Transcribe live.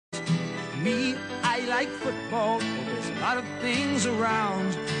Me, I like football. There's a lot of things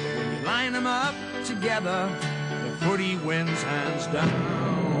around. When you line them up together, the footy wins hands down.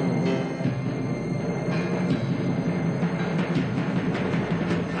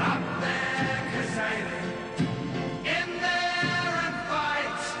 Up there, Casale, in there and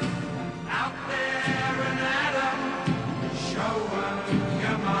fight. Out there and at 'em, show 'em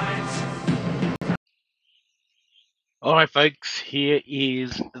your might. All right, folks, here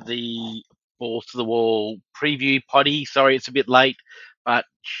is the Balls to the Wall preview potty. Sorry it's a bit late, but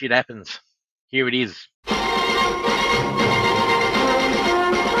shit happens. Here it is.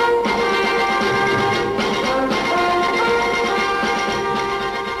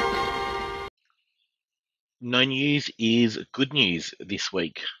 No news is good news this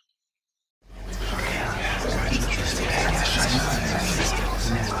week.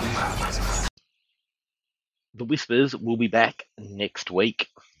 The Whispers will be back next week.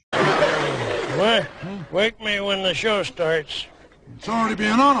 What? Wake me when the show starts. It's already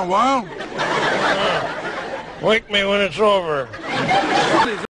been on a while. Wake me when it's over.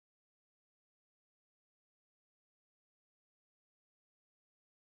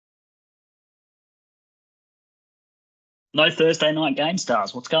 No Thursday night game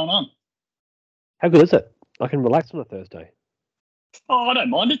stars. What's going on? How good is it? I can relax on a Thursday. Oh, I don't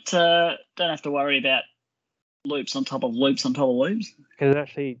mind it. Don't have to worry about loops on top of loops on top of loops. I can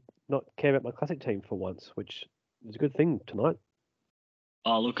actually not care about my classic team for once, which is a good thing tonight.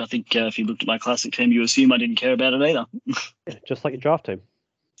 Oh, look, I think if you looked at my classic team, you assume I didn't care about it either. Yeah, just like your draft team.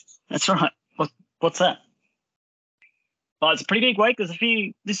 That's right. What's that? Oh, it's a pretty big week.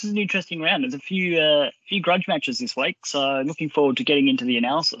 This is an interesting round. There's a few grudge matches this week, so I'm looking forward to getting into the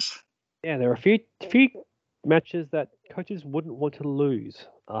analysis. Yeah, there are a few matches that coaches wouldn't want to lose.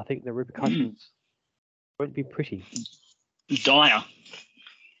 I think the repercussions won't be pretty. Dire.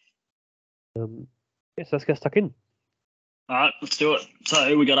 Yes, let's get stuck in. All right, let's do it. So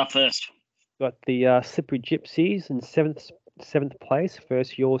who we got up first? Got the Slippery Gypsies in seventh place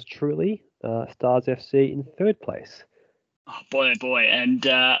versus yours truly, Stars FC in third place. Oh boy! And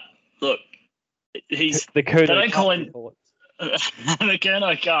look, he's the Kerno. They don't call him the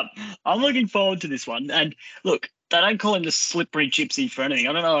Kerno Cup. I'm looking forward to this one. And look, they don't call him the Slippery Gypsy for anything.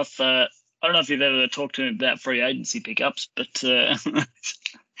 I don't know if you've ever talked to him about free agency pickups, but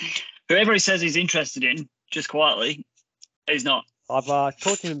whoever he says he's interested in, just quietly, he's not. I've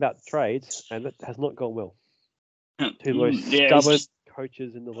talked to him about trades, and it has not gone well. Two of the most Yeah, stubborn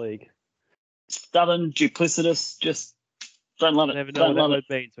coaches in the league. Stubborn, duplicitous, just don't love it. I never know Don't what that love word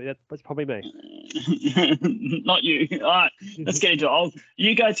means, so that's probably me. Not you. All right, let's get into it.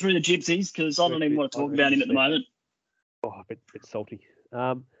 You go through the Gypsies because I don't even want to talk about him at the moment. Oh, a bit salty.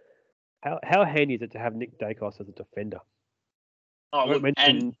 How handy is it to have Nick Dacos as a defender? Oh, I won't look,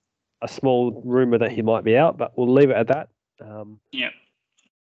 mention a small rumour that he might be out, but we'll leave it at that. Yeah,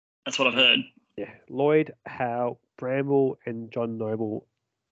 that's what I've heard. Yeah, Lloyd, Howe, Bramble, and John Noble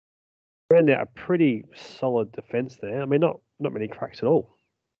ran out a pretty solid defence there. I mean, not many cracks at all.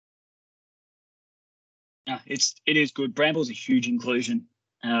 No, it is good. Bramble's a huge inclusion.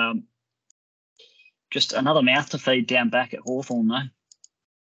 Just another mouth to feed down back at Hawthorn, though.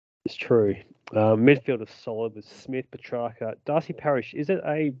 It's true. Midfield is solid with Smith, Petrarca, Darcy Parish. Is it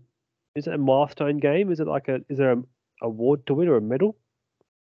a milestone game? Is there an award to win or a medal?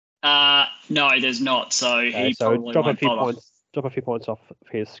 No, there's not. So he probably drop won't a few points off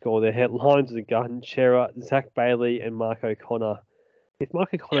his score there. Headlines the gun, Chera, Zach Bailey, and Mark O'Connor. If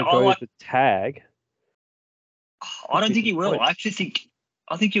Mark O'Connor goes with tag, I don't think he will. I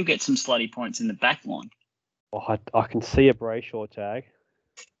think he'll get some slutty points in the back line. Oh, I can see a Brayshaw tag.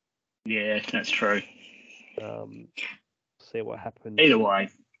 Yeah, that's true. See what happens. Either way,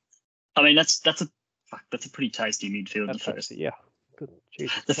 I mean that's a pretty tasty midfield. Absolutely, yeah. Good.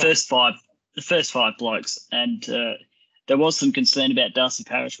 Jesus the first five blokes, and there was some concern about Darcy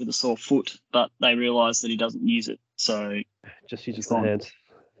Parish with a sore foot, but they realised that he doesn't use it, so just uses the hands.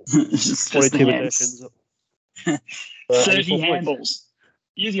 just 42 the hands. 30 handballs.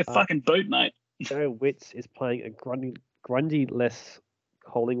 Use your fucking boot, mate. Joe Witts is playing a Grundy-less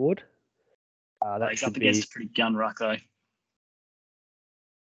Collingwood. He's up against a pretty gun ruck, though.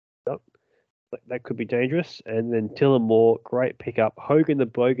 That could be dangerous. And then Dylan Moore, great pickup. Hogan the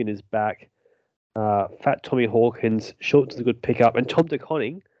Bogan is back. Fat Tommy Hawkins, Schultz is a good pickup. And Tom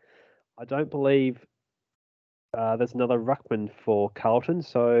DeConning, I don't believe there's another ruckman for Carlton,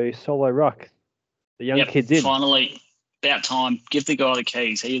 so solo ruck. The young kid's in. Finally, about time. Give the guy the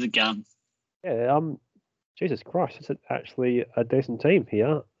keys. He's a gun. Yeah, Jesus Christ, it's actually a decent team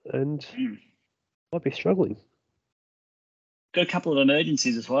here, and might be struggling. Got a couple of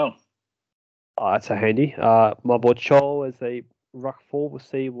emergencies as well. Oh, that's a handy. My boy Chol as a ruck forward. We'll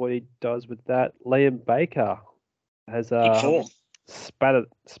see what he does with that. Liam Baker has Big four. spat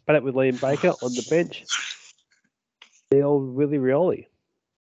it with Liam Baker on the bench. The old Willie Rioli.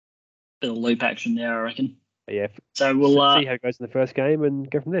 Bit of loop action there, I reckon. Yeah. So we'll see how it goes in the first game and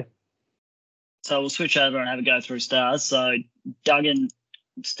go from there. So we'll switch over and have a go through stars. So Duggan,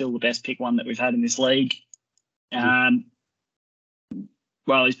 still the best pick one that we've had in this league.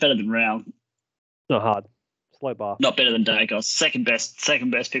 Well, he's better than Rao. Not hard. Slow bar. Not better than Dacos. Second best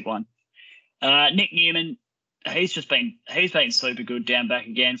pick one. Nick Newman, he's been super good down back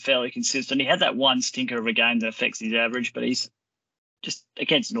again, fairly consistent. He had that one stinker of a game that affects his average, but he's just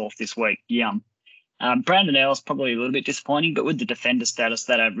against North this week. Yum. Brandon Ellis probably a little bit disappointing, but with the defender status,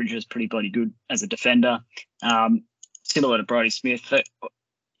 that average is pretty bloody good as a defender. Similar to Brodie Smith. But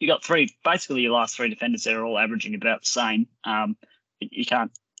you got basically your last three defenders there are all averaging about the same. You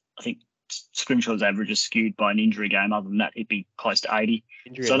can't, I think Scrimshaw's average is skewed by an injury game. Other than that, he'd be close to 80.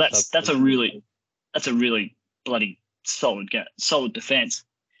 So that's a really bloody solid defence.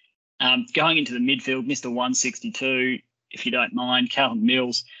 Going into the midfield, Mr. 162, if you don't mind, Calvin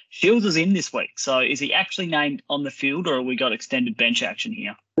Mills. Shields is in this week, so is he actually named on the field, or have we got extended bench action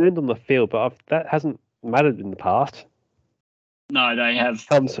here? Named on the field, but that hasn't mattered in the past. No, they have.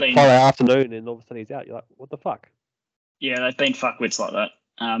 Comes Friday afternoon, and all of a sudden he's out. You're like, what the fuck? Yeah, they've been fuckwits like that.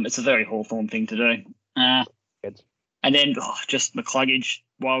 It's a very Hawthorn thing to do. And then just McCluggage,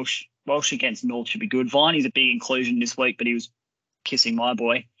 Walsh against North should be good. Viney's a big inclusion this week, but he was kissing my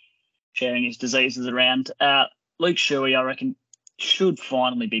boy, sharing his diseases around. Luke Shuey, I reckon, should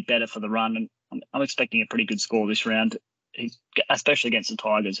finally be better for the run, and I'm expecting a pretty good score this round, especially against the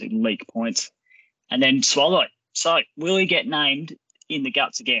Tigers, who leak points. And then Swallow. So will he get named in the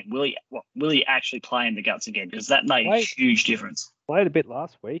guts again? Will he actually play in the guts again? Because that made a huge difference. Played a bit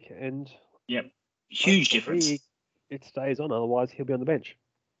last week, and huge difference. It stays on, otherwise he'll be on the bench.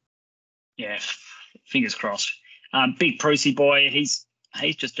 Yeah, fingers crossed. Big Prusy boy, he's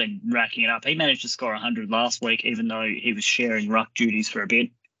just been racking it up. He managed to score 100 last week, even though he was sharing ruck duties for a bit.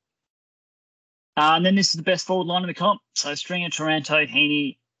 And then this is the best forward line in the comp. So Stringer, Taranto,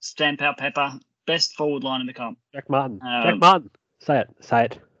 Heaney, Stampau, Pepper, best forward line in the comp. Jack Martin. Jack Martin. Say it.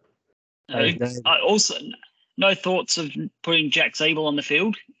 I also, no thoughts of putting Jack Zeeble on the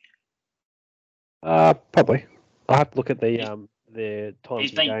field? Probably. I have to look at the times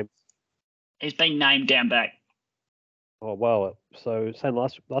of the game. He's been named down back. Oh well, so same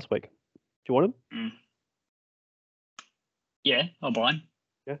last week. Do you want him? Yeah, I'll buy him.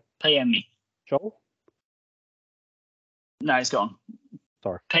 Yeah. PM me. Joel? No, he's gone.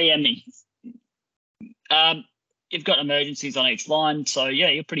 Sorry. PM me. You've got emergencies on each line, so yeah,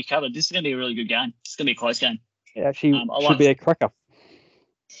 you're pretty covered. This is going to be a really good game. It's going to be a close game. Yeah, actually, should be a cracker.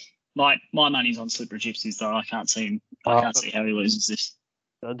 My money's on Slippery Gypsies, though. I can't see him. I can't see how he loses this.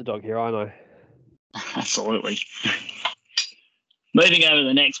 Underdog here, I know. Absolutely. Moving over to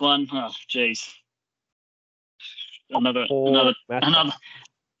the next one. Oh, jeez. Another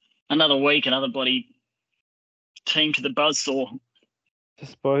week, another bloody team to the buzzsaw.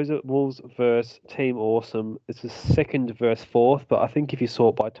 Disposables versus Team Awesome. It's the second versus fourth, but I think if you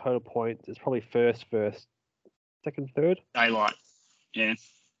sort by total points, it's probably first, second, third. Daylight. Yeah.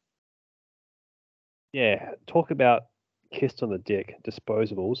 Yeah. Talk about kissed on the dick.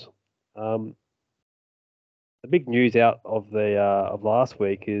 Disposables. The big news out of the of last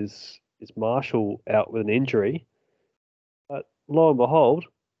week is Marshall out with an injury, but lo and behold,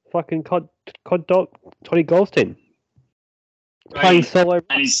 fucking Toddy Goldstein playing solo.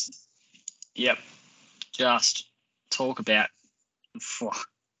 And just talk about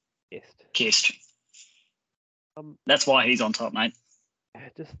kissed. That's why he's on top, mate.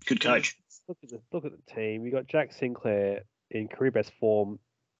 Just good coach. Look at the team. You got Jack Sinclair in career best form,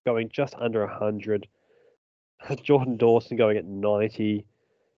 going just under 100. Jordan Dawson going at 90.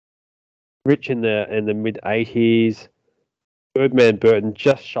 Rich in the mid 80s. Birdman Burton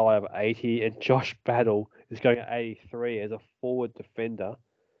just shy of 80, and Josh Battle is going at 83 as a forward defender.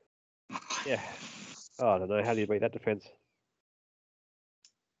 Yeah, I don't know. How do you beat that defense?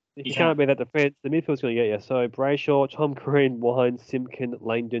 If you can't beat that defense, the midfield's going to get you. So Brayshaw, Tom Green, Wine, Simpkin,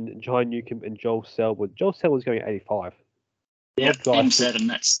 Langdon, John Newcomb, and Joel Selwood. Joel Selwood's going at 85. Yeah, M7.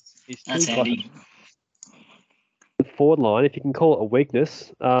 That's handy. The forward line, if you can call it a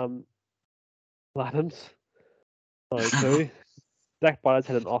weakness, Lathams, 92. Zach Butters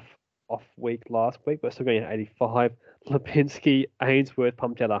had an off week last week, but still going at 85. Lipinski, Ainsworth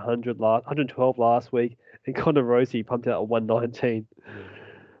pumped out 112 last week, and Connor Rosie pumped out a 119.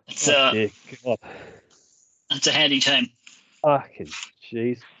 That's a handy team. Fucking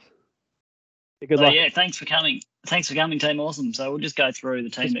Jesus. Because So yeah, thanks for coming. Thanks for coming, Team Awesome. So we'll just go through the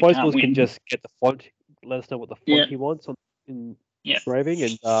I team that suppose can't we can win. just get the font. Let us know what the font Yeah. he wants in Yeah. engraving,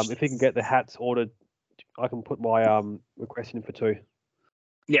 and if he can get the hats ordered, I can put my request in for 2.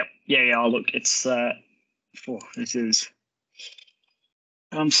 Yep. Yeah. Oh, look, it's this is.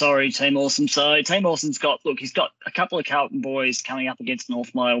 I'm sorry, Team Awesome. So Team Awesome's he's got a couple of Carlton boys coming up against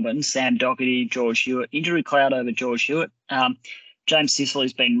North Melbourne. Sam Doherty, George Hewitt. Injury cloud over George Hewitt. James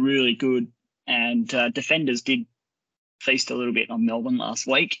Sicily's been really good, and defenders did feast a little bit on Melbourne last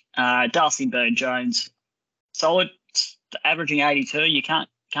week. Darcy Byrne-Jones, solid, averaging 82. You can't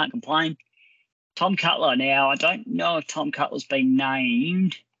complain. Tom Cutler. Now, I don't know if Tom Cutler's been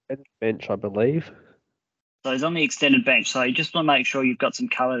named. Bench, I believe. So he's on the extended bench. So you just want to make sure you've got some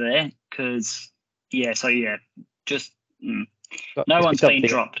colour there, because no one's been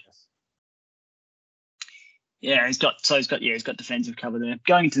dropped. Yeah, he's got defensive cover there.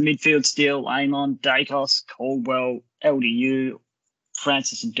 Going into the midfield still, Amon, Dacos, Caldwell, LDU,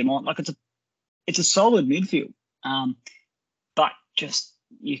 Francis and Dumont. Like it's a solid midfield. But just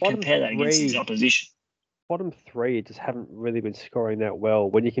you compare that against his opposition. Bottom 3 just haven't really been scoring that well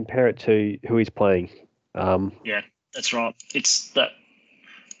when you compare it to who he's playing. Yeah, that's right. It's that,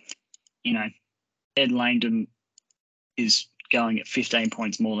 Ed Langdon is going at 15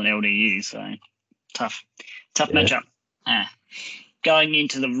 points more than LDU, so tough matchup. Going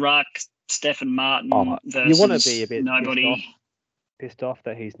into the ruck, Stephen Martin versus you want to be a bit nobody. Pissed off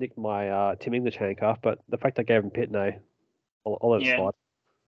that he's nicked my Tim English handcuff, but the fact I gave him Pitno, I'll let it slide.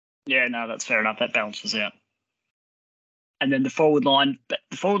 Yeah, no, that's fair enough. That balances out. And then the forward line's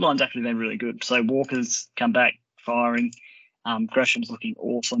actually been really good. So Walker's come back firing. Gresham's looking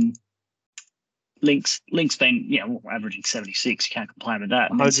awesome. Link's been averaging 76. You can't complain with that.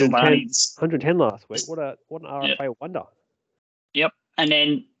 And 110 last week. What an RFA wonder. Yep. And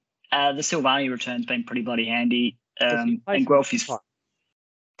then the Silvani return's been pretty bloody handy. And Guelphy's.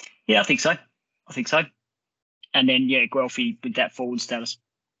 Yeah, I think so. And then Guelphy with that forward status.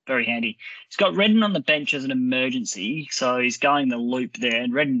 Very handy. He's got Redden on the bench as an emergency, so he's going the loop there.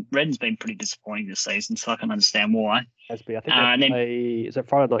 And Redden's been pretty disappointing this season, so I can understand why. I think is it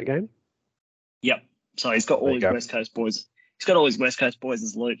Friday night game? Yep. So he's got all his West Coast boys. He's got all his West Coast boys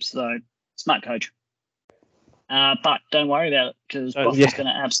as loops. So smart coach. But don't worry about it, because Boston's going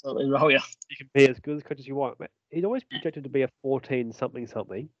to absolutely roll you. You can be as good as coach as you want, mate. He's always projected to be a 14 something.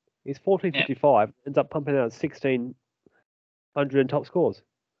 He's 1455. Ends up pumping out 1,600 in top scores.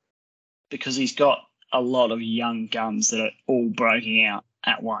 Because he's got a lot of young guns that are all breaking out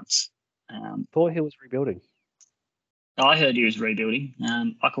at once. Thought he was rebuilding. I heard he was rebuilding.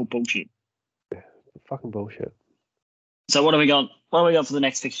 I call bullshit. Fucking bullshit. So what do we got? What do we got for the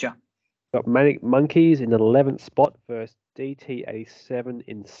next fixture? Got Manic Monkeys in the 11th spot versus DT87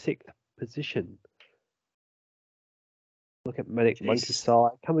 in 6th position. Look at Manic Monkeys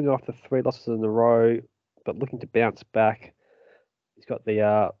side, coming off the 3 losses in a row, but looking to bounce back. He's got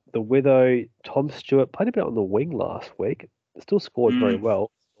the Witho, Tom Stewart, played a bit on the wing last week. Still scored very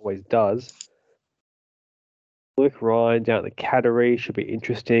well, always does. Luke Ryan down at the Cattery, should be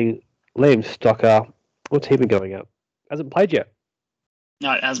interesting. Liam Stocker, what's he been going up? Hasn't played yet.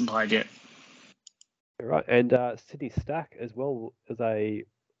 No, it hasn't played yet. Right, and Sydney Stack as well as in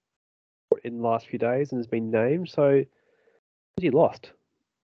the last few days and has been named. So, who's he lost?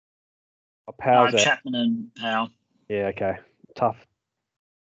 Chapman and Powell. Yeah, okay. Tough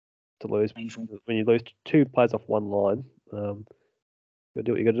to lose. Painful. When you lose 2 players off one line. You got to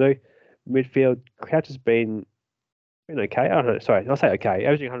do what you got to do. Midfield, Crouch has been okay. I don't know. Sorry, I'll say okay.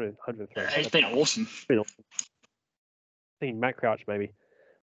 Averaging 103. He's been awesome. I think Matt Crouch maybe.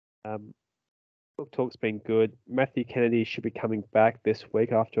 Talk's been good. Matthew Kennedy should be coming back this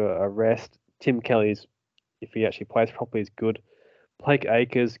week after a rest. Tim Kelly's, if he actually plays properly, is good. Blake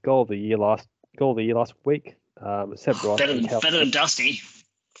Acres, goal of the year last week. Seb Ross, better than Dusty.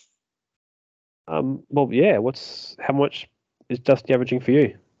 Well, yeah. How much is Dusty averaging for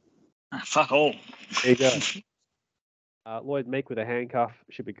you? Fuck all. There you go. Lloyd Meek with a handcuff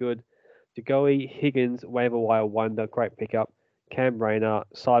should be good. DeGoey, Higgins, waiver wire wonder, great pickup. Cam Rayner,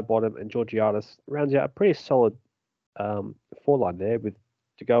 side bottom, and Georgiadis rounds out a pretty solid 4-line there, with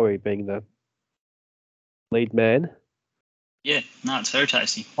DeGoey being the lead man. Yeah, no, it's very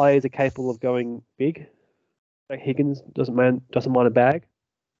tasty. Players are capable of going big. Like Higgins doesn't mind a bag.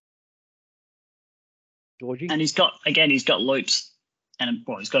 Georgie, and he's got loops, and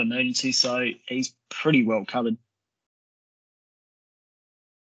he's got emergency, so he's pretty well covered.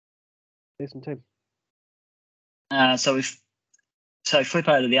 Decent team. So flip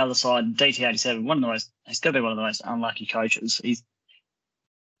over to the other side, DT87, he's got to be one of the most unlucky coaches.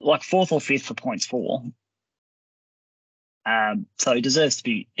 like 4th or 5th for points for. So he deserves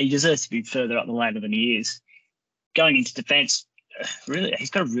to be further up the ladder than he is. Going into defence, really, he's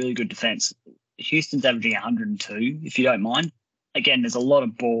got a really good defence. Houston's averaging 102, if you don't mind. Again, there's a lot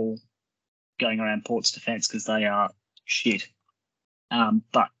of ball going around Port's defence because they are shit.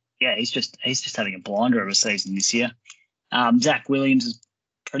 But yeah, he's just having a blinder of a season this year. Zach Williams is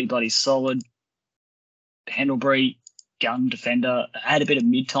pretty bloody solid. Pendlebury, gun defender, had a bit of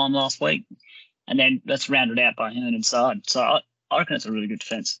mid-time last week, and then that's rounded out by Hearn and Sard. So I reckon it's a really good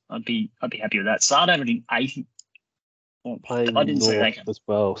defence. I'd be happy with that. Sard averaging 80. Playing I didn't see North that. as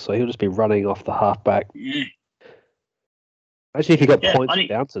well, so he'll just be running off the halfback. Yeah. Actually, if you got Yeah, points I and think-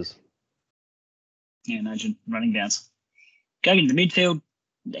 bounces. Yeah, imagine running downs. Going into the midfield,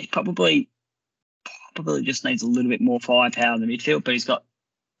 he probably just needs a little bit more firepower in the midfield, but he's got,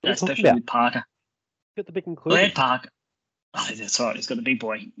 What are you talking especially about? with Parker. Got the big Well, inclusion. Ed Parker. Oh, that's right. He's got the big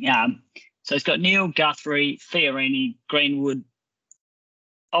boy. So he's got Neil, Guthrie, Fiorini, Greenwood,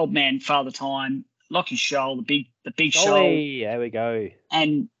 old man, Father Time, Lockie Shoal, the big Shoal, Ollie, there we go.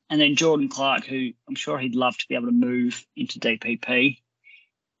 and then Jordan Clark, who I'm sure he'd love to be able to move into DPP.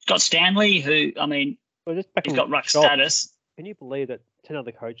 He's got Stanley, who, I mean, Well, just back he's on got ruck Scholl. status. Can you believe that 10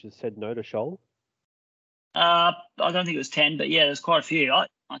 other coaches said no to Scholl? I don't think it was 10, but yeah, there's quite a few. I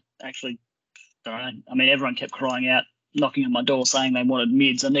actually don't know. I mean, everyone kept crying out, knocking on my door saying they wanted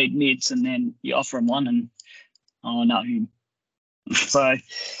mids. I need mids. And then you offer them one and, oh, no. So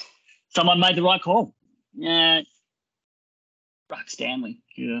someone made the right call. Yeah. Ruck Stanley.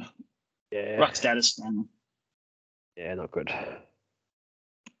 Yeah. Yeah. Ruck status Stanley. Yeah, not good.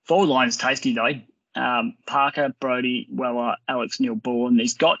 Forward line is tasty, though. Parker, Brody, Weller, Alex Neil-Bourne.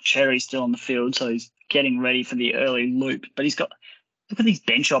 He's got Cherry still on the field, so he's getting ready for the early loop. But he's got, look at these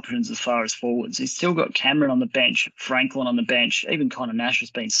bench options as far as forwards. He's still got Cameron on the bench, Franklin on the bench. Even Connor Nash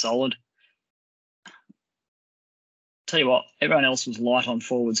has been solid. Tell you what, everyone else was light on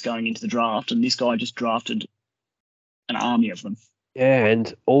forwards going into the draft, and this guy just drafted an army of them. Yeah,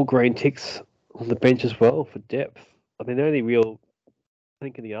 and all green ticks on the bench as well for depth. I mean, the only real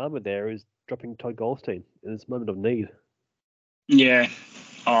link in the armour there is dropping Todd Goldstein in this moment of need. Yeah.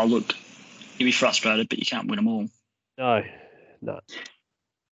 Oh, look, you'll be frustrated, but you can't win them all. No. I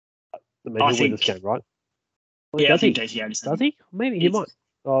mean, he'll win this game, right? Well, Yeah, I does he? think DTO Does he? Maybe he might.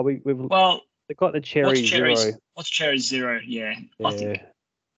 Oh, we've Well, got the Cherry Zero. What's Cherry's 0? Yeah. Yeah. I think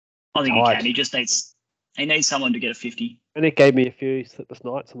he Tight. can. He just needs someone to get a 50. And it gave me a few sleepless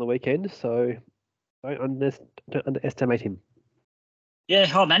nights on the weekend, so don't underestimate him.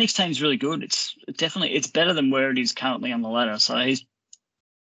 Yeah, Manic's team's really good. It's better than where it is currently on the ladder. So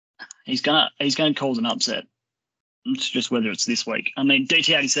he's gonna cause an upset. It's just whether it's this week. I mean,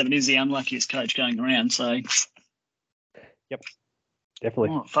 DT87 is the unluckiest coach going around. So Definitely.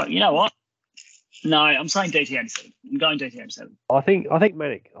 oh, fuck, you know what? No, I'm saying DT87. I'm going DT87. I think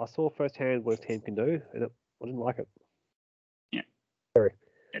Manic. I saw firsthand what his team can do, and I didn't like it.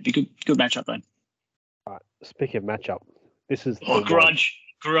 It'd be good matchup though. All right. Speaking of matchup, this is Oh, the grudge.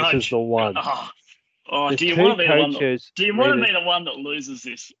 one. This is the one. Oh, There's do you two want to be the one? coaches Do you want to really- be the one that loses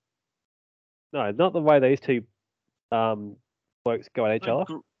this? No, not the way these two blokes go at each other.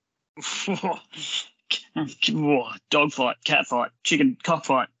 Dogfight, catfight, chicken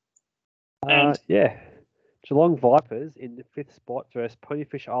cockfight. Yeah. Geelong Vipers in the 5th spot versus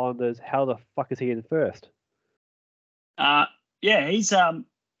Ponyfish Islanders. How the fuck is he in first? Yeah, he's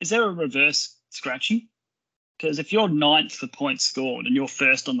is there a reverse scratching? Because if you're 9th for points scored and you're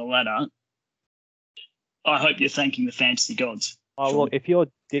first on the ladder, I hope you're thanking the fantasy gods. Oh, look, if you're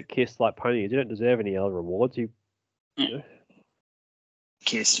dick kissed like ponies, you don't deserve any other rewards.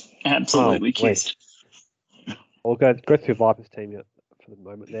 Kissed. Absolutely wait. kissed. I'll go through Vipers team for the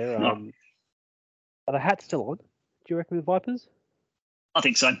moment there. Are the hats still on? Do you reckon with Vipers? I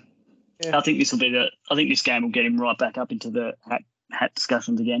think so. Yeah. I think this game will get him right back up into the hat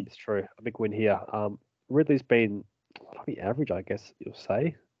discussions again. It's true. A big win here. Ridley's been probably average, I guess you'll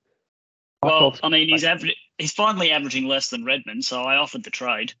say. Well, I mean, he's finally averaging less than Redmond, so I offered the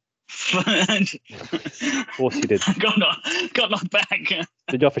trade. Of course you did. got knocked back.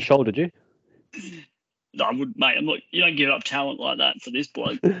 Did you offer Shoal, did you? No, I would, mate. You don't give up talent like that for this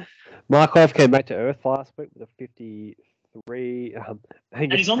bloke. Markov came back to earth last week with a 53.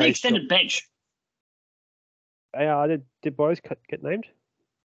 And he's on the extended bench. Did Boris get named?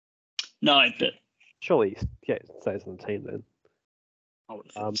 No, but Surely, yeah, stays on the team then. I would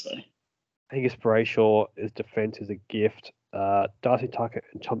have thought so. Angus Brayshaw, his defence is a gift. Darcy Tucker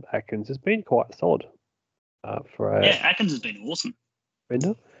and Tom Atkins has been quite solid for a Atkins has been awesome.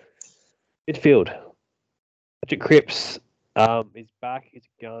 defender. Midfield. Patrick Cripps He's back. He's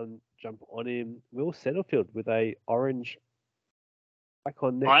a gun. Jump on him. Will Setterfield with a orange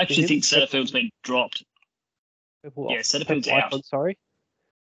icon next I actually to him. think Setterfield's been dropped. Yeah, Setterfield's purple out. icon, sorry.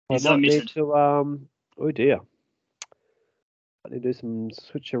 I He's might need omitted. to. Oh dear. I need to do some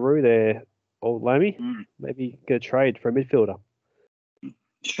switcheroo there, old Lammy. Mm. Maybe get a trade for a midfielder.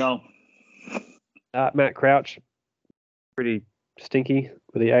 Sure. Matt Crouch, pretty stinky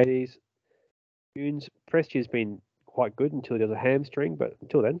with the 80s. Nunes, Presti's been quite good until he does a hamstring, but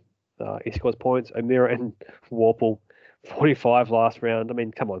until then, he scores points. O'Meara and Warple, 45 last round. I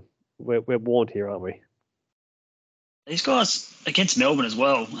mean, come on. We're warned here, aren't we? These guys against Melbourne as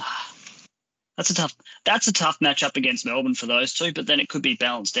well. That's a tough matchup against Melbourne for those two, but then it could be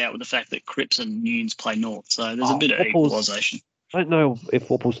balanced out with the fact that Cripps and Nunes play North, so there's a bit of equalisation. I don't know if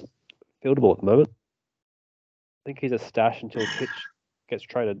Warple's fieldable at the moment. I think he's a stash until Pitch gets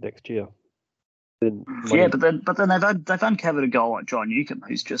traded next year. Then Yeah, but then they've uncovered a goal like John Newcomb,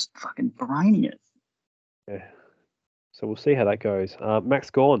 who's just fucking braining it. Yeah. So we'll see how that goes. Max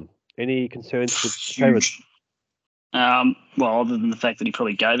Gawn, any concerns with COVID? Huge. Well, other than the fact that he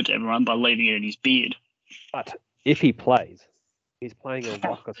probably gave it to everyone by leaving it in his beard. But if he plays, he's playing a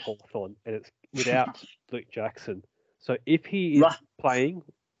Ruckus Hawthorn, and it's without Luke Jackson. So if he is playing...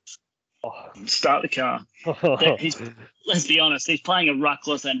 Start the car. Let's be honest, he's playing a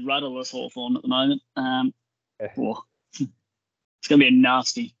ruckless and rudderless Hawthorn at the moment. It's going to be a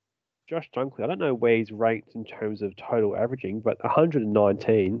nasty. Josh Dunkley, I don't know where he's ranked in terms of total averaging, but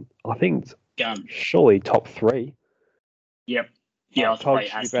 119, I think it's surely top 3. Yep. Yeah, I Todd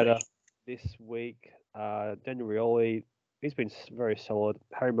think should be better this week. Daniel Rioli, he's been very solid.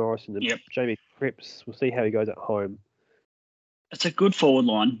 Harry Morrison and Jamie Cripps, we'll see how he goes at home. It's a good forward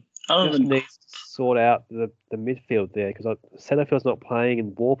line. Just needs to sort out the midfield there because Setterfield's not playing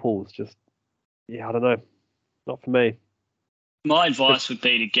and Warple's just, I don't know, not for me. My advice would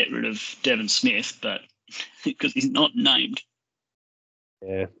be to get rid of Devon Smith, but because he's not named.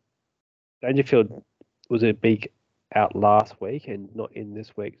 Yeah. Dangerfield was a big out last week and not in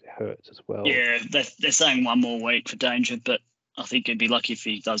this week. It hurts as well. Yeah, they're saying one more week for Danger, but I think he'd be lucky if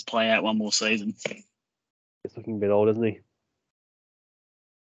he does play out one more season. He's looking a bit old, isn't he?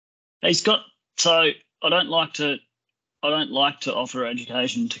 He's got. So I don't like to offer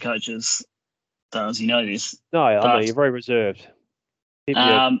education to coaches. Does you know this? No, I know you're very reserved. Keep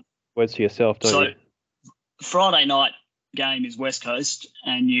your words to yourself, don't you? Friday night game is West Coast,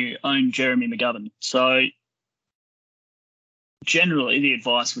 and you own Jeremy McGovern. So generally, the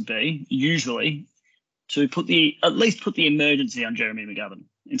advice would be usually to at least put the emergency on Jeremy McGovern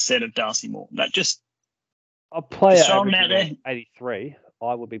instead of Darcy Moore. That just a player throw him out there. 83.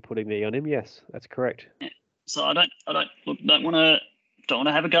 I would be putting the on him. Yes, that's correct. Yeah. So I don't want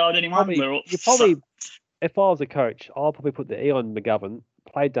to have a go at anyone. If I was a coach, I'll probably put the E on McGovern,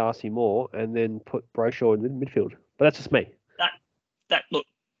 play Darcy Moore, and then put Brayshaw in midfield. But that's just me.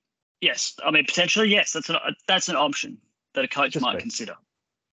 Yes, I mean potentially yes. That's an option that a coach might consider.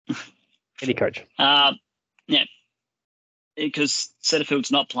 Any coach. Yeah, because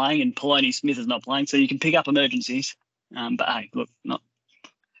Setterfield's not playing and Poloni Smith is not playing, so you can pick up emergencies. But hey, look,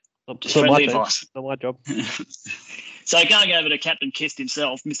 just friendly advice. Not my job. So going over to Captain Kist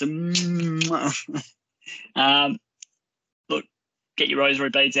himself, Mr. Look, get your rosary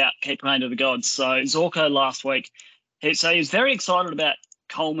beads out, keep praying to the gods. So Zorko last week, he was very excited about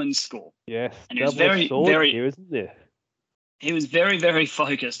Coleman's score. Yes, and he was very here, isn't there? He was very, very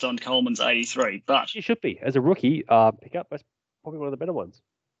focused on Coleman's 83, but he should be as a rookie. Pick up that's probably one of the better ones.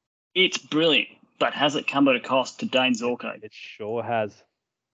 It's brilliant, but has it come at a cost to Dane Zorko? It sure has.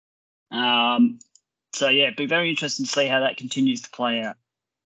 So yeah, it'd be very interesting to see how that continues to play out.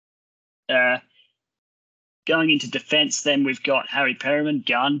 Going into defence, then we've got Harry Perryman,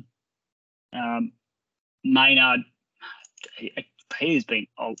 gun. Maynard, he has been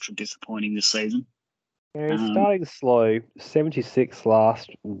ultra disappointing this season. Yeah, he's starting slow. 76 last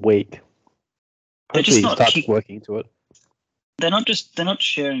week. Hopefully he starts working into it. They're not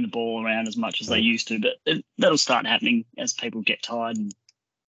sharing the ball around as much as they used to, but that'll start happening as people get tired and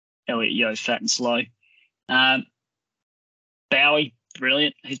Elliot Yeo's fat and slow. Bowie,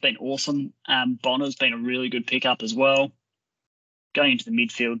 brilliant. He's been awesome. Bonner's been a really good pickup as well. Going into the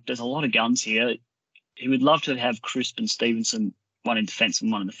midfield, there's a lot of guns here. He would love to have Crisp and Stevenson, one in defence and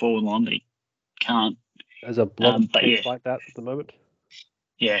one in the forward line, but he can't. There's a lot of things like that at the moment.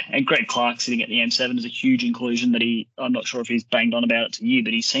 Yeah, and Greg Clark sitting at the M7 is a huge inclusion that I'm not sure if he's banged on about it to you,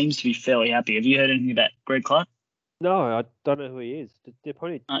 but he seems to be fairly happy. Have you heard anything about Greg Clark? No, I don't know who he is. He's been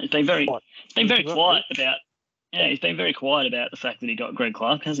very quiet about. Yeah, he's been very quiet about the fact that he got Greg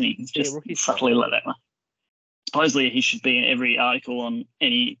Clark, hasn't he? He's just subtly let that one. supposedly he should be in every article on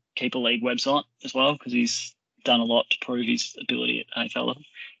any Keeper League website as well because he's done a lot to prove his ability at AFL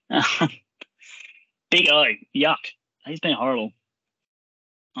level. Big O, yuck. He's been horrible.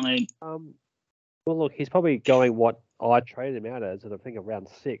 I mean, well, look, he's probably going what I traded him out as, and I think around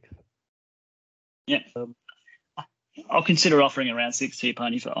 6th. yeah. I'll consider offering around 6 to your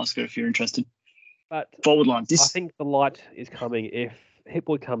pony for Oscar if you're interested. But Forward line. I think the light is coming if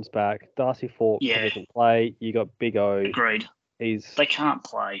Hipwood comes back. Darcy Fort Yeah. doesn't play. You got Big O. Agreed. They can't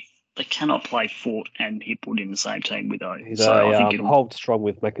play. They cannot play Fort and Hipwood in the same team with O. He's So I think it'll hold strong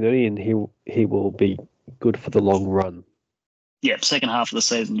with McInerney, and he will be good for the long run. yeah, second half of the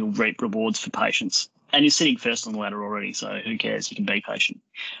season, you'll reap rewards for patience. And you're sitting first on the ladder already, so who cares? You can be patient.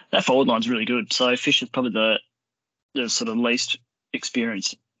 That forward line's really good. So Fisher's probably the sort of least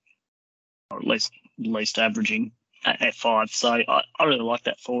experienced, or at least averaging at F5. So I really like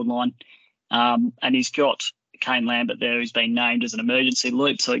that forward line. And he's got Kane Lambert there, who's been named as an emergency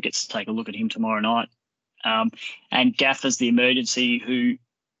loop, so he gets to take a look at him tomorrow night. And Gaffer's the emergency, who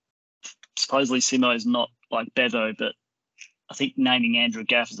supposedly Simo's not like Bevo, but I think naming Andrew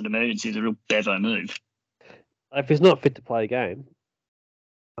Gaff as an emergency is a real Bevo move. If he's not fit to play a game,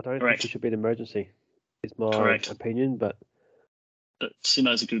 I don't Correct. think he should be an emergency. Is my Correct. opinion, but But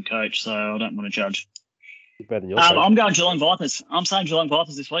Simo's a good coach, so I don't want to judge. he's better than your coach. I'm going Geelong Vipers. I'm saying Geelong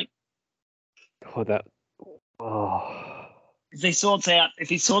Vipers this week. God, that. Oh, If he sorts out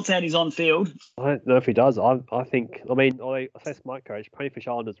his on field, I don't know if he does. I think. I mean, I say smart coach. Ponyfish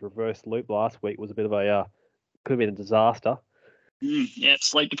Islanders reverse loop last week was a bit of a could have been a disaster. yeah,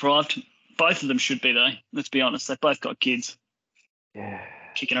 sleep deprived. Both of them should be though. Let's be honest. They've both got kids, Yeah.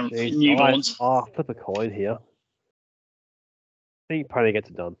 kicking them Jeez, newborns. Flip a coin here. I think Pony gets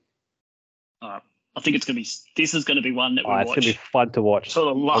it done. I think it's going to be. This is going to be one that we It's watch. going to be fun to watch. Sort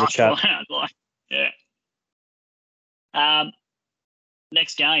of the last chat. one out, like, yeah.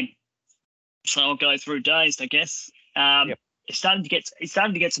 Next game. So I'll go through Dazed, I guess. Yep. He's starting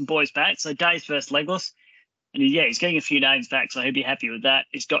to get some boys back. So Dazed versus Legless, and he's getting a few names back, so he'll be happy with that.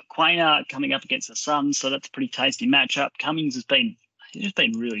 He's got Quainer coming up against the Suns, so that's a pretty tasty matchup. Cummings has been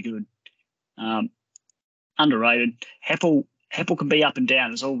really good. Underrated. Heppel can be up and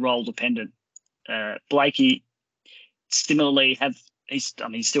down. It's all role dependent. Blakey similarly he's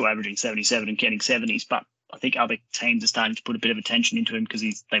still averaging 77 and getting 70s, but I think other teams are starting to put a bit of attention into him because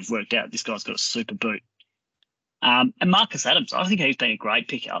they've worked out this guy's got a super boot. And Marcus Adams, I think he's been a great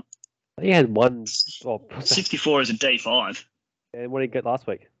pickup. He had one. 64 as a D5. And what did he get last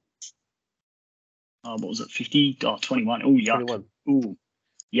week? Oh, what was it? 50? Oh, 21. Oh, yuck. 21. Ooh,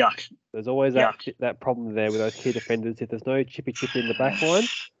 yuck. There's always that problem there with those key defenders. If there's no chippy in the back line,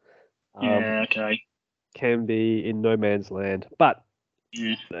 Yeah, okay. can be in no man's land. But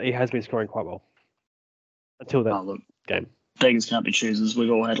Yeah. he has been scoring quite well until that Oh, look, game. beggars can't be choosers. We've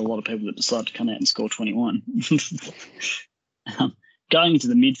all had a lot of people that decide to come out and score 21. Going into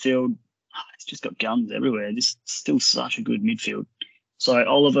the midfield, it's just got guns everywhere. This is still such a good midfield. So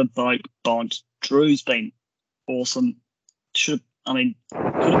Oliver, Boak, Bont, Drew's been awesome. Could have been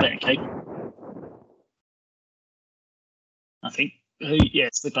a keeper. I think.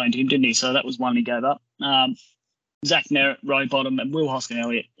 Slip owned him, didn't he? So that was one he gave up. Zach Merritt, row bottom, and Will Hoskin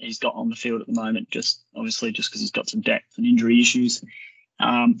Elliott he's got on the field at the moment, just because he's got some depth and injury issues.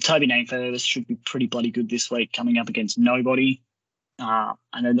 Toby Nainfervis should be pretty bloody good this week, coming up against nobody. And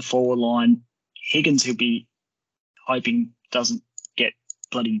then the forward line, Higgins, he'll be hoping doesn't get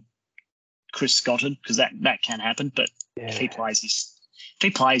bloody Chris Scotted, because that can happen. But if he plays,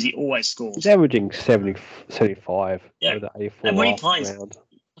 he always scores. He's averaging 70, 75 Yeah. over the 84 And when he last plays, round.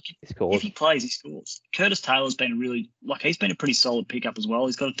 He If scores. he plays, he scores. Curtis Taylor's been he's been a pretty solid pickup as well.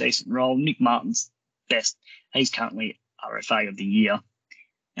 He's got a decent role. Nick Martin's best. He's currently RFA of the year.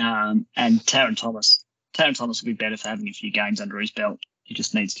 And Taron Thomas. Taron Thomas will be better for having a few games under his belt. He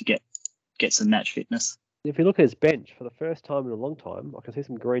just needs to get some match fitness. If you look at his bench, for the first time in a long time, I can see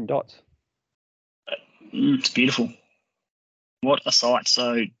some green dots. It's beautiful. What a sight.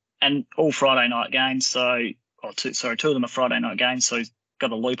 So, and all Friday night games. So, two of them are Friday night games. So he's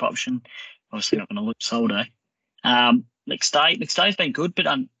got a loop option. Obviously not going to loop all day. McStay's been good, but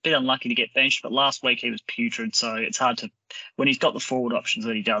a bit unlucky to get benched. But last week he was putrid, so it's hard to, when he's got the forward options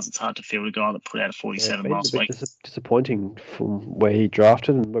that he does, it's hard to field a guy that put out a 47 been last a bit week. disappointing from where he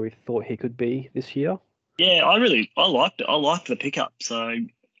drafted and where we thought he could be this year. Yeah, I liked it. I liked the pickup, so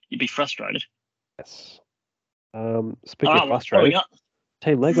you'd be frustrated. Yes. Speaking of frustrated,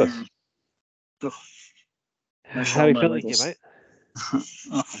 Team Legless. Ugh. No How are you no feeling Legless. here, mate?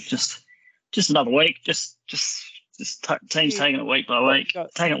 Just another week. Just teams taking it week by week.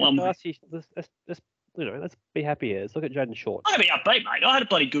 Taking it one week. Let's let's be happy here. Let's look at Jaden Short. I'm going to be upbeat, mate. I had a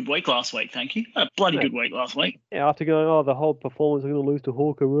bloody good week last week, thank you. I had a bloody good week last week. Yeah, after going, the whole performance, we're going to lose to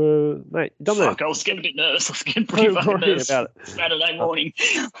Hawker. Mate, Fuck, I was getting a bit nervous. I was getting pretty fucking nervous about it. Saturday morning.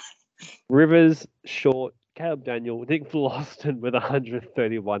 Rivers, Short, Caleb Daniel, Nick Vlauston with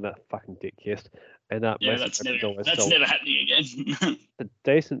 131. That fucking dick kissed. And yeah, that's never happening again. A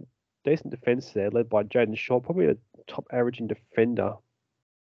decent defence there, led by Jaden Short, probably a top averaging defender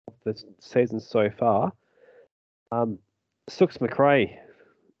of the season so far. Sooks McRae,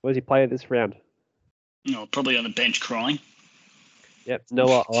 where's he play this round? No, probably on the bench crying. Yep,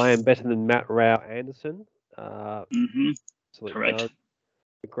 Noah, I am better than Matt Rao Anderson. Correct.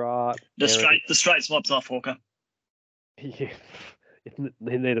 McGrath. The straight swaps off Hawker. Yeah,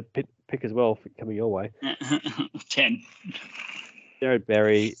 they need a pick as well for coming your way. 10. Jared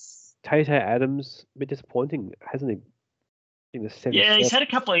Berry, Tate Adams, a bit disappointing, hasn't he? In the 7th. Yeah, he's had a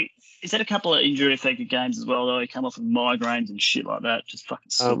couple of injury affected games as well. Though he come off with migraines and shit like that. Just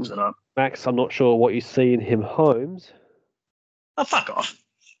fucking sums it up. Max, I'm not sure what you see in him. Holmes. Oh, fuck off.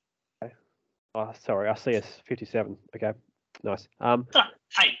 Okay. Oh, sorry, I see us 57. Okay, nice.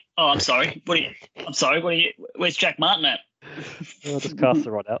 Hey, I'm sorry. Where's Jack Martin at? I'll just cast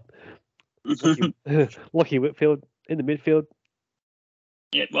the rod out. Lockie Whitfield in the midfield.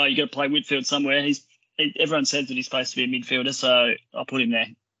 Yeah, well, you got to play Whitfield somewhere. Everyone says that he's supposed to be a midfielder, so I'll put him there.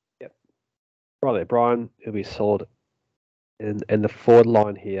 Yep. Right there, Brian. He'll be solid. And the forward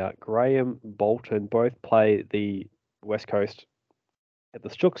line here, Graham, Bolton, both play the West Coast. The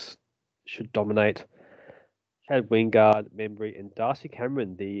Stooks should dominate. Chad Wingard, Membry, and Darcy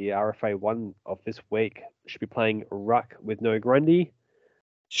Cameron, the RFA 1 of this week, should be playing ruck with no Grundy.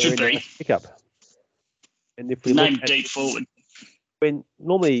 Should be. Nice pickup. And if we name look at, deep forward. When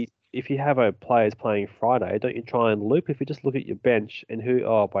normally, if you have a players playing Friday, don't you try and loop? If you just look at your bench and who?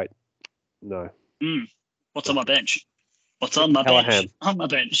 Oh wait, no. What's on my bench? What's on my Callahan. bench? On my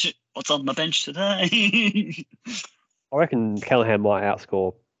bench. What's on my bench today? I reckon Callahan might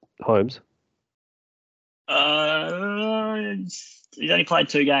outscore Holmes. He's only played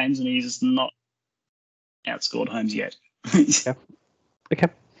 2 games and he's not outscored Holmes yet. Okay,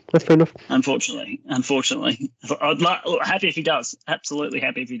 that's fair enough. Unfortunately. I'd happy if he does. Absolutely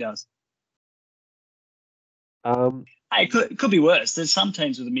happy if he does. Hey, it could be worse. There's some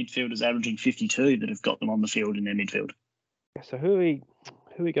teams with the midfielders averaging 52 that have got them on the field in their midfield. So who are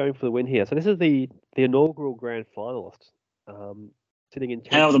we going for the win here? So this is the inaugural grand finalist. Sitting in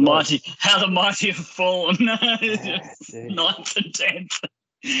 10th. How the mighty have fallen. 9th and 10th.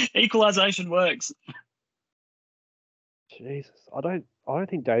 Equalisation works. Jesus, I don't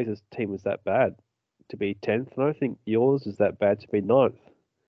think Days' team was that bad to be 10th. I don't think yours is that bad to be 9th.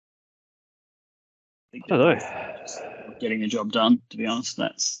 I don't know. Getting the job done, to be honest.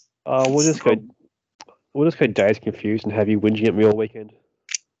 That's. We'll just go Days confused and have you whinging at me all weekend.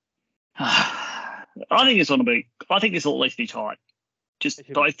 I think this will at least be tight. Just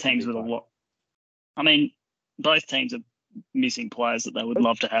both teams with a lot. I mean, both teams are missing players that they would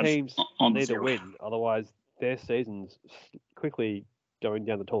love to have on the need field. to win, otherwise their season's quickly going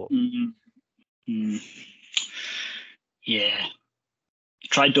down the toilet. Yeah.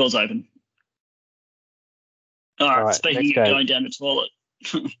 Trade doors open. All right, speaking of going down the toilet.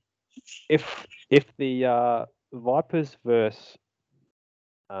 If the Vipers versus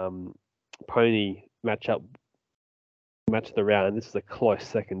Pony match of the round, this is a close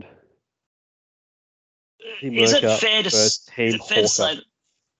second. Is it fair to say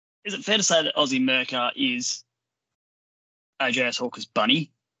that Aussie Merker is AJS Hawker's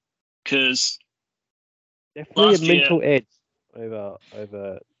bunny? Because definitely a mental edge over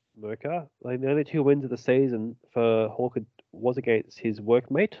Merker. Like the only 2 wins of the season for Hawker was against his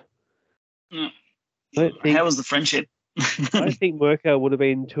workmate. How was the friendship? I don't think Merker would have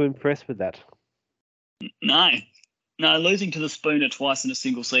been too impressed with that. No, losing to the Spooner twice in a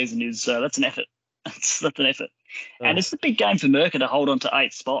single season is that's an effort. That's an effort. And it's a big game for Merker to hold on to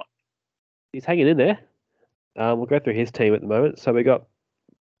 8th spot. He's hanging in there. We'll go through his team at the moment. So we got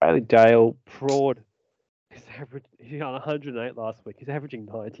Bailey Dale, Fraud. He got 108 last week. He's averaging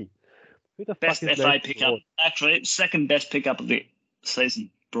 90. Who the best fuck is FA pickup? Fraud? Actually, second best pickup of the season.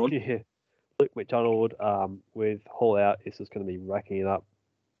 Broad. Yeah. Luke McDonald with Hall out is just going to be racking it up.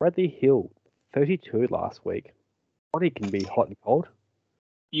 Bradley Hill, 32 last week. What, he can be hot and cold?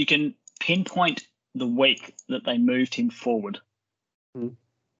 You can pinpoint the week that they moved him forward. So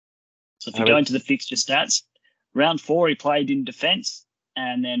if you go into the fixture stats, round 4 he played in defence,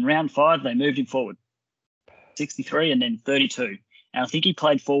 and then round 5 they moved him forward. 63 and then 32. And I think he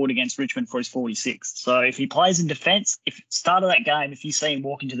played forward against Richmond for his 46. So if he plays in defence, if start of that game, if you see him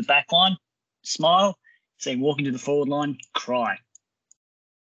walk into the back line, smile. See him walking to the forward line, cry.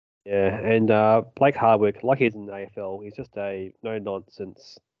 Yeah, and Blake Hardwick, like he's in the AFL, he's just a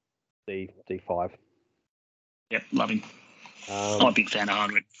no-nonsense D5. Yep, love him. I'm a big fan of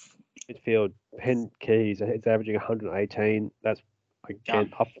Hardwick. Midfield, Penn Keys, it's averaging 118. That's, again,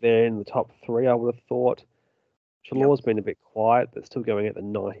 Done. up there in the top 3, I would have thought. Chalor's been a bit quiet, but still going at the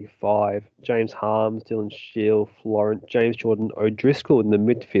 95. James Harms, Dylan Shield, Florent, James Jordan, O'Driscoll in the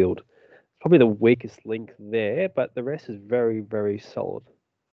midfield. Probably the weakest link there, but the rest is very, very solid.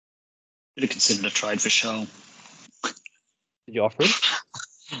 Should have considered a trade for Shoal. Did you offer him?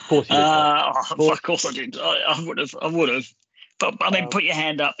 Of course you did. Of course I did. I would have. But I mean, put your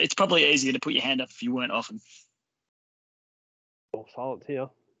hand up. It's probably easier to put your hand up if you weren't offered. Oh, silence here.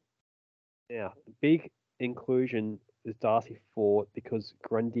 Now, the big inclusion is Darcy Ford because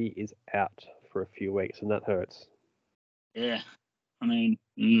Grundy is out for a few weeks, and that hurts. Yeah. I mean,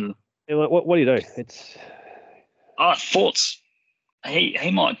 yeah. What do you do? It's thoughts.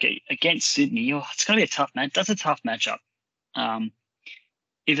 He might get against Sydney. Oh, it's going to be a tough match. That's a tough matchup.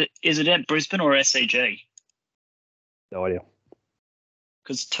 Is it at Brisbane or SCG? no idea.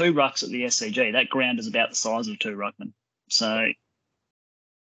 Because 2 rucks at the SCG, that ground is about the size of 2 ruckmen. So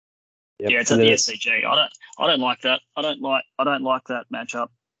Yep. yeah, it's And at the then SCG. I don't like that. I don't like that matchup.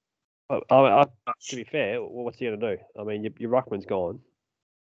 to be fair, what's he going to do? I mean, your ruckman's gone,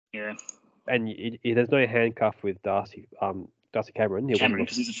 Yeah, and there's no handcuff with Darcy Cameron. Cameron,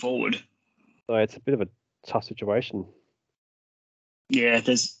 because he's a forward. So it's a bit of a tough situation. Yeah,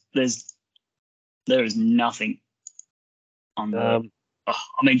 there is nothing on the. I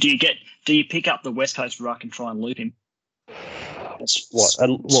mean, do you pick up the West Coast ruck and try and loop him? What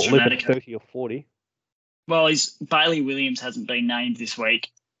loop dramatic. at 30 or 40? Well, Bailey Williams hasn't been named this week,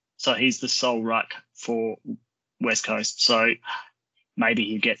 so he's the sole ruck for West Coast. So maybe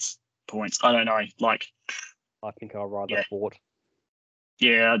he gets points. I don't know. I think I'll rather Ford.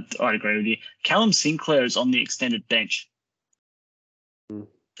 Yeah, I'd agree with you. Callum Sinclair is on the extended bench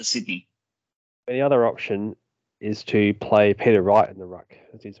for Sydney. And the other option is to play Peter Wright in the ruck,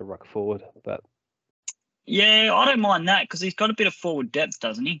 as he's a ruck forward. But Yeah, I don't mind that because he's got a bit of forward depth,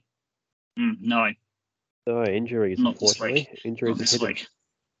 doesn't he? No, injuries, not this unfortunately. week. Injuries Not this are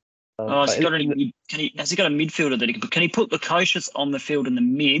hidden. week. Has he got a midfielder that he can he put Lukosius on the field in the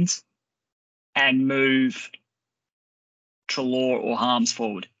mids and move Treloar or Harms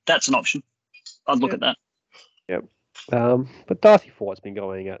forward? That's an option. I'd look at that. Yep. But Darcy Ford's been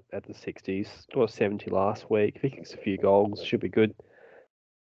going at the 60s. Got 70 last week. If he kicks a few goals, should be good.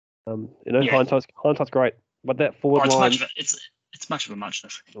 Hindsight's great. But that forward line, it's much of a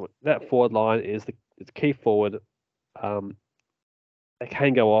muchness. that forward line is the key forward. They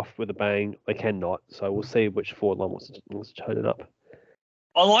can go off with a bang. They cannot. So we'll see which forward line wants to turn it up.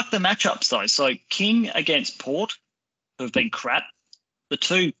 I like the matchups though. So King against Port, who have been crap. The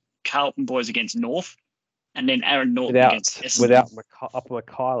 2 Carlton boys against North, and then Aaron Norton against Essendon. Without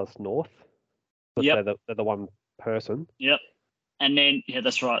Michaelis North. Yep. They're the one person. Yep. And then,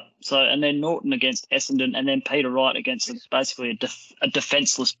 that's right. So, and then Norton against Essendon, and then Peter Wright against basically a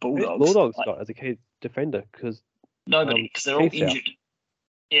defenceless Bulldogs. Bulldogs got as a key defender because nobody, because they're all injured.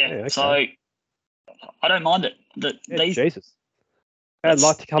 Yeah. Okay. So I don't mind it. Jesus. Bad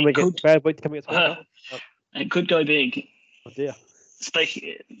luck to come against Hawker. It could go big. Oh dear. So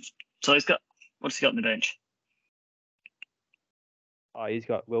what's he got on the bench? He's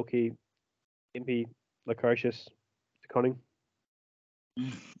got Wilkie, Impey, Lukosius, Conning.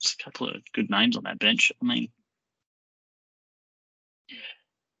 There's a couple of good names on that bench. I mean,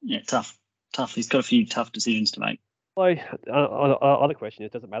 yeah, tough. He's got a few tough decisions to make. Other question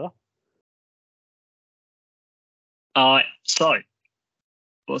is, does it matter? So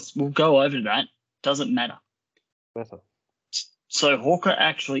we'll go over that. Doesn't matter. So Hawker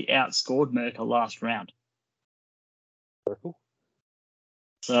actually outscored Merker last round. Cool.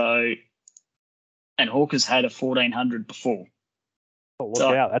 So, and Hawker's had a 1400 before. Oh,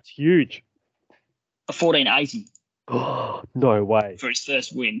 look out! That's huge. A 1480. No way. For his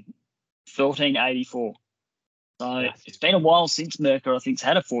first win, 1484. So it's been a while since Merker, I think, has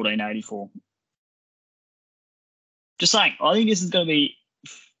had a 1484. Just saying, I think this is going to be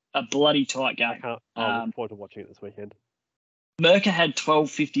a bloody tight game. I look forward to watching it this weekend. Merker had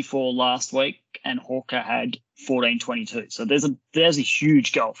 1254 last week, and Hawker had 1422. So there's a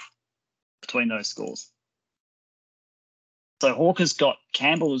huge gulf between those scores. So Hawker's got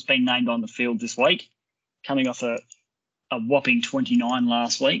Campbell, has been named on the field this week, coming off a whopping 29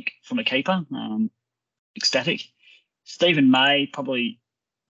 last week from a keeper. Ecstatic. Stephen May probably,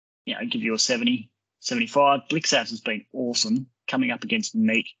 give you a 70, 75. Blixas has been awesome coming up against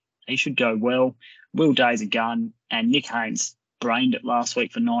Meek. He should go well. Will Day's a gun, and Nick Haynes brained it last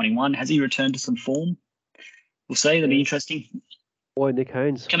week for 91. Has he returned to some form? We'll see. That'll be interesting. Boy, Nick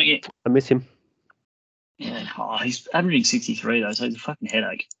Haynes. Coming in. I miss him. Yeah, he's averaging 63 though, so he's a fucking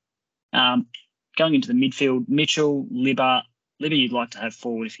headache. Going into the midfield, Mitchell, Libba you'd like to have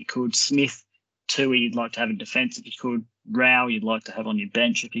forward if you could. Smith, Tui you'd like to have in defence if you could. Rao you'd like to have on your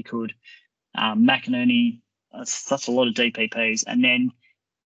bench if you could. McInerney, that's a lot of DPPs. And then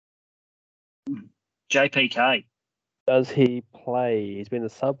JPK. Does he play? He's been a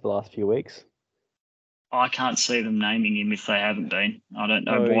sub the last few weeks. I can't see them naming him if they haven't been. I don't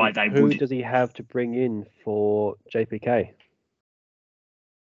know So why they who would. does he have to bring in for JPK?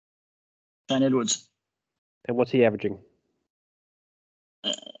 St Edwards. And what's he averaging?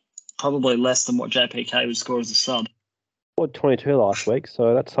 Probably less than what JPK would score as a sub. Scored 22 last week,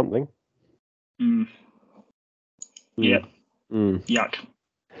 so that's something. Yep. Mm.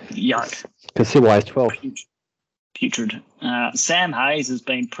 Yuck. Consider is 12. Putrid. Sam Hayes has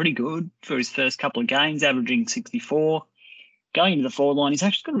been pretty good for his first couple of games, averaging 64. Going into the forward line, he's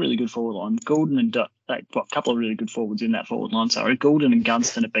actually got a really good forward line. Goulden and a couple of really good forwards in that forward line. Sorry, Goulden and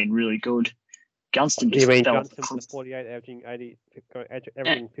Gunston have been really good. Gunston just fell off Gunston from 48, averaging 80,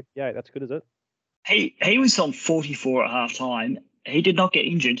 averaging 58. That's good, is it? He was on 44 at half time. He did not get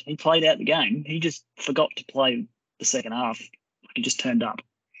injured. He played out the game. He just forgot to play the second half. He just turned up.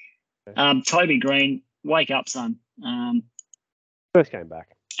 Okay. Toby Green, wake up, son. First game back.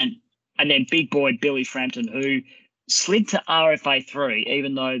 And then big boy Billy Frampton, who slid to RFA 3,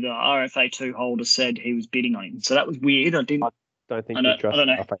 even though the RFA 2 holder said he was bidding on him. So that was weird. I don't think we trust know.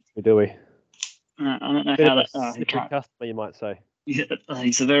 RFA, do we? I don't know how that. Slippery customer, you might say. Yeah,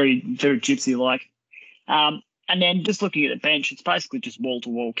 he's a very, very gypsy-like. And then just looking at the bench, it's basically just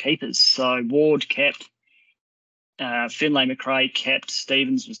wall-to-wall keepers. So Ward kept, Finlay McRae kept,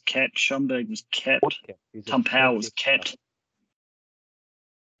 Stevens was kept, Schomburg was kept, Tom Powell was kept.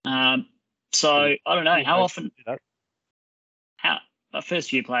 So I don't know how often. A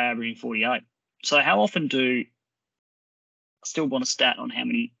first-year player averaging 48. So how often do? I still want a stat on how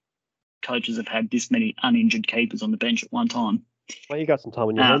many coaches have had this many uninjured keepers on the bench at one time. Well, you got some time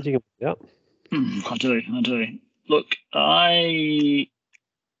on your hands. You can, yep. I do. Look, I'm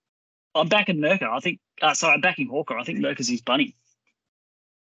backing Merker. I think. I'm backing Hawker. I think Merker's his bunny.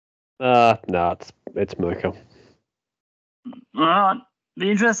 No, it's Merker. All right,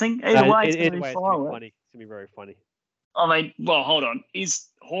 be interesting. Either way, it's going to be funny. It's going to be very funny. I mean, well, hold on. Is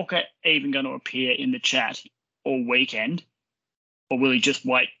Hawker even going to appear in the chat all weekend, or will he just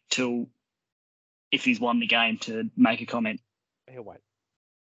wait till if he's won the game to make a comment? He'll wait.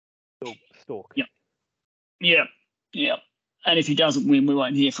 Stalk. Yeah. And if he doesn't win, we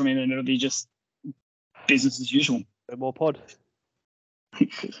won't hear from him, and it'll be just business as usual. No more pod.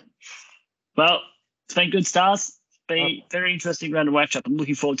 Well, it's been good, Stars. Be very interesting round of matchup. I'm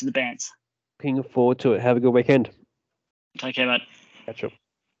looking forward to the bounce. Looking forward to it. Have a good weekend. Take care, mate. Catch up.